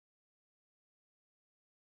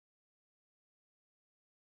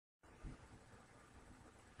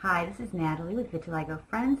Hi, this is Natalie with Vitiligo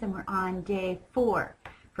Friends, and we're on day 4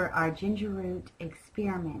 for our ginger root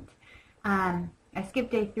experiment. I skipped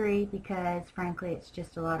day 3 because, frankly, it's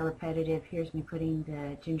just a lot of repetitive. Here's me putting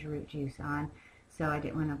the ginger root juice on, so I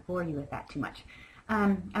didn't want to bore you with that too much.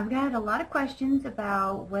 I've got a lot of questions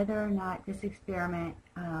about whether or not this experiment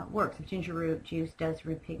works, if ginger root juice does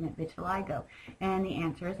repigment vitiligo, and the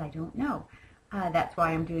answer is I don't know. That's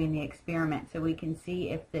why I'm doing the experiment, so we can see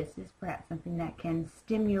if this is perhaps something that can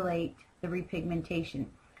stimulate the repigmentation.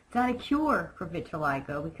 It's not a cure for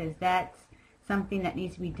vitiligo because that's something that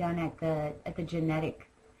needs to be done at the genetic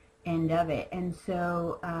end of it, and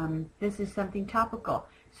so this is something topical.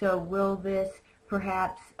 So will this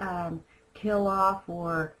perhaps kill off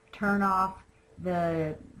or turn off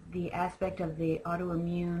the aspect of the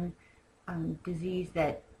autoimmune disease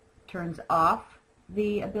that turns off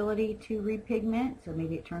the ability to repigment, so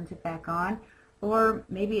maybe it turns it back on, or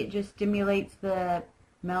maybe it just stimulates the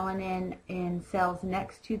melanin in cells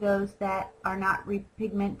next to those that are not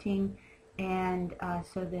repigmenting, and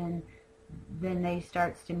so then they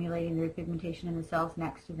start stimulating the repigmentation in the cells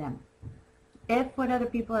next to them. If what other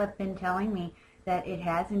people have been telling me that it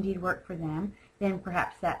has indeed worked for them, then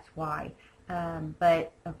perhaps that's why.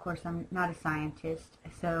 But of course I'm not a scientist,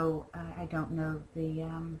 so I don't know the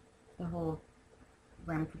whole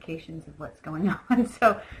ramifications of what's going on.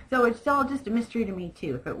 So it's all just a mystery to me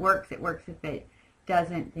too. If it works, it works. If it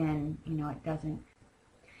doesn't, then it doesn't.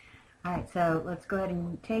 All right, so let's go ahead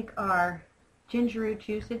and take our ginger root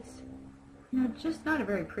juice. It's just not a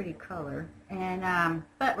very pretty color, and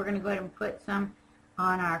but we're going to go ahead and put some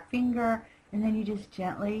on our finger, and then you just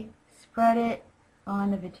gently spread it on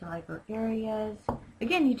the vitiligo areas.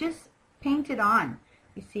 Again, you just paint it on.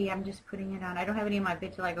 You see, I'm just putting it on. I don't have any of my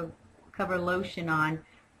vitiligo cover lotion on,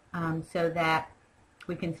 so that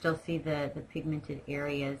we can still see the pigmented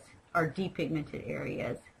areas or depigmented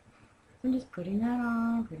areas. So I'm just putting that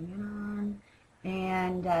on,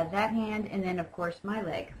 and that hand, and then of course my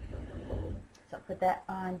leg. So I'll put that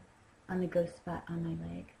on the ghost spot on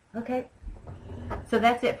my leg. Okay, so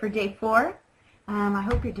that's it for day 4. I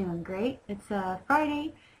hope you're doing great. It's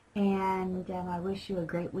Friday, and I wish you a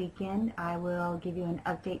great weekend. I will give you an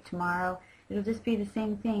update tomorrow. It'll just be the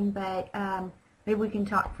same thing, but maybe we can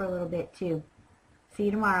talk for a little bit too. See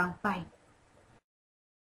you tomorrow. Bye.